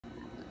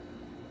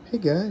Hey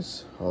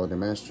guys, Holiday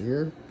Master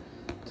here.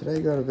 Today I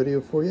got a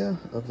video for you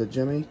of the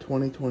Gemmy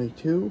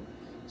 2022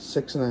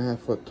 6.5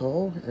 foot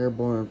tall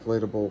airborne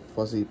inflatable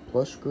fuzzy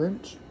plush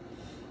Grinch.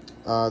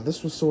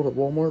 This was sold at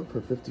Walmart for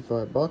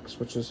 55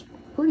 bucks, which is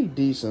pretty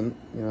decent.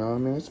 You know, I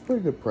mean, it's a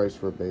pretty good price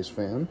for a base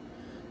fan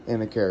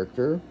and a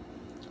character.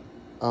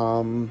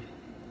 I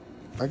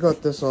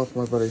got this off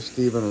my buddy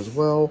Steven as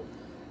well.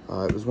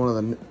 It was one of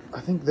the,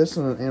 I think this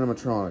and an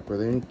animatronic were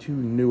the only two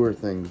newer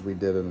things we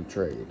did in a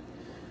trade.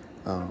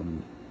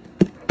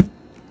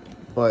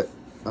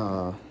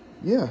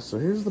 Yeah, so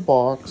here's the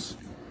box.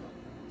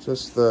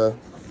 Just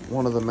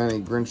one of the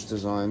many Grinch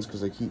designs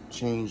because they keep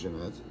changing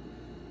it.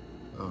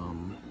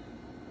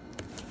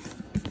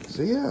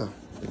 So yeah,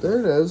 there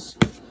it is.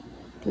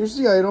 Here's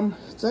the item.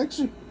 It's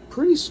actually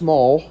pretty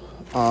small.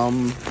 I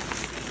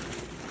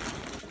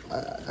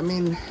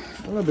mean,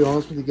 I'm gonna be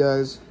honest with you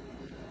guys.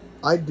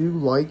 I do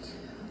like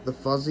the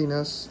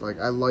fuzziness. Like,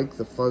 I like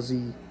the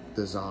fuzzy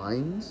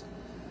designs.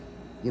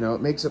 You know,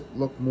 it makes it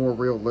look more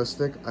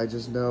realistic. I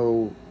just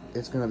know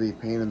it's going to be a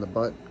pain in the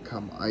butt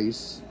come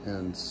ice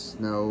and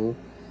snow.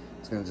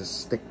 It's going to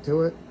just stick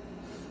to it.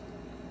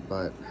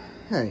 But,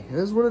 hey, it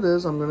is what it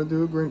is. I'm going to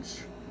do a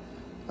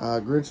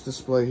Grinch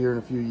display here in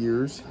a few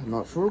years. I'm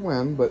not sure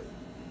when, but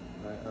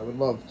I would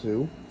love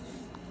to.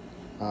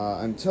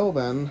 Until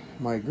then,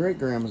 my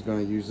great-grandma's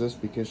going to use this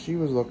because she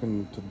was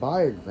looking to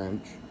buy a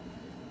Grinch.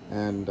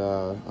 And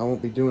I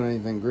won't be doing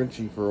anything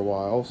Grinchy for a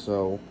while,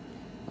 so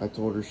I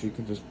told her she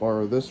could just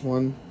borrow this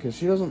one, because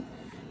she doesn't,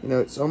 you know,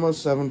 it's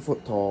almost 7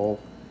 foot tall,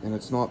 and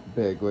it's not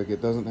big. Like,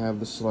 it doesn't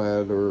have the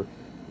sled or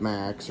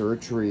Max or a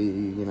tree,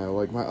 you know,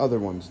 like my other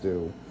ones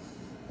do.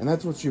 And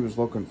that's what she was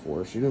looking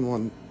for. She didn't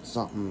want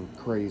something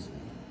crazy.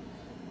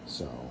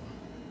 So,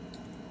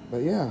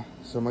 but yeah,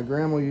 so my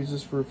grandma will use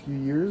this for a few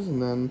years,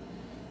 and then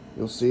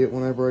you'll see it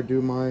whenever I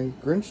do my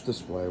Grinch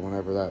display,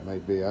 whenever that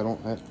might be.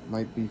 That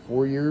might be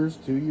 4 years,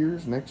 2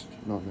 years, not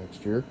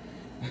next year.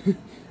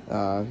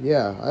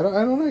 Yeah, I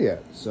don't know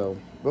yet. So,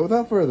 but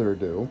without further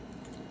ado,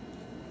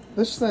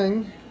 this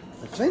thing,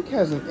 I think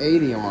has an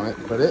 80 on it,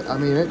 but it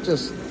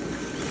just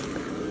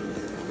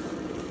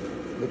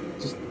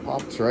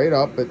pops right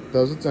up. It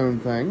does its own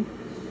thing.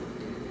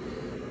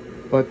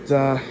 But,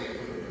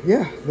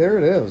 yeah, there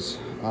it is.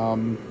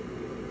 I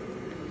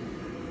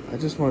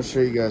just want to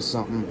show you guys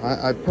something.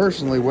 I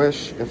personally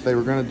wish if they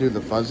were going to do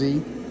the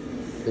fuzzy,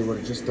 they would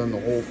have just done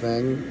the whole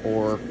thing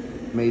or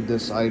made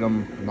this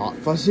item not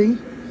fuzzy.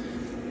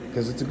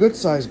 Because it's a good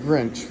sized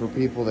Grinch for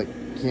people that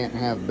can't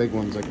have big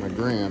ones like my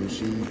Gram.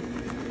 She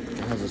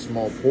has a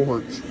small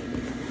porch.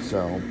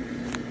 So,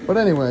 but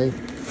anyway,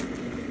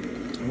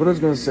 what I was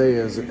going to say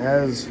is it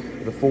has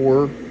the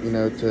 4, you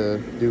know, to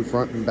do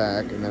front and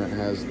back, and then it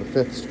has the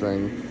 5th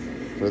string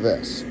for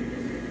this.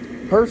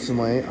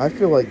 Personally, I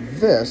feel like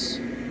this,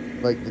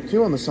 like the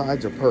 2 on the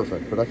sides are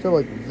perfect, but I feel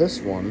like this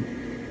one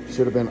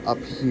should have been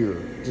up here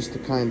just to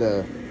kind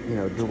of, you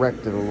know,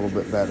 direct it a little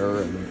bit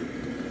better. And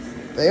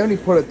they only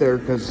put it there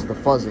because of the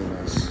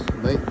fuzziness.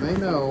 They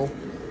know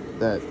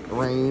that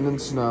rain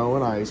and snow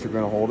and ice are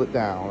going to hold it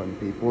down and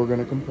people are going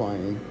to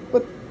complain.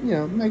 But, you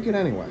know, make it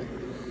anyway.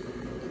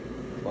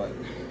 But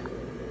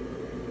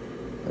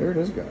there it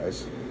is,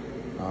 guys.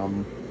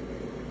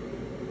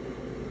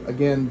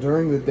 Again,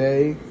 during the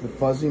day, the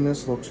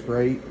fuzziness looks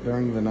great.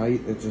 During the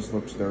night, it just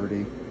looks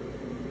dirty.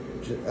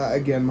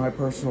 Again, my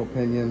personal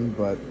opinion,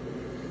 but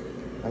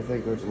I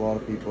think there's a lot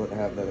of people that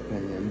have that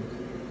opinion.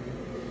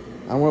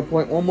 I want to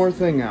point one more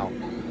thing out.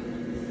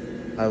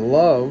 I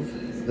love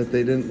that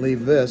they didn't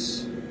leave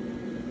this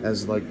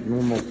as like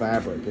normal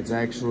fabric. It's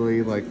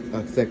actually like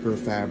a thicker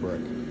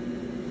fabric.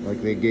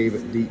 Like they gave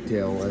it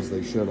detail as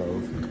they should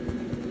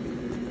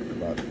have.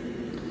 But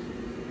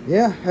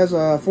yeah, has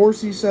 4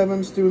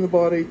 C7s, 2 in the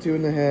body, 2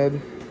 in the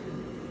head.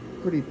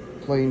 Pretty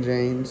plain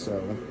Jane, so.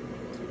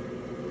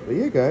 But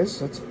yeah, guys,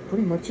 that's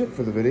pretty much it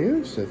for the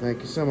video. So thank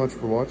you so much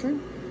for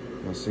watching.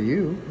 I'll see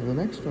you in the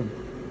next one.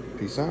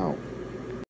 Peace out.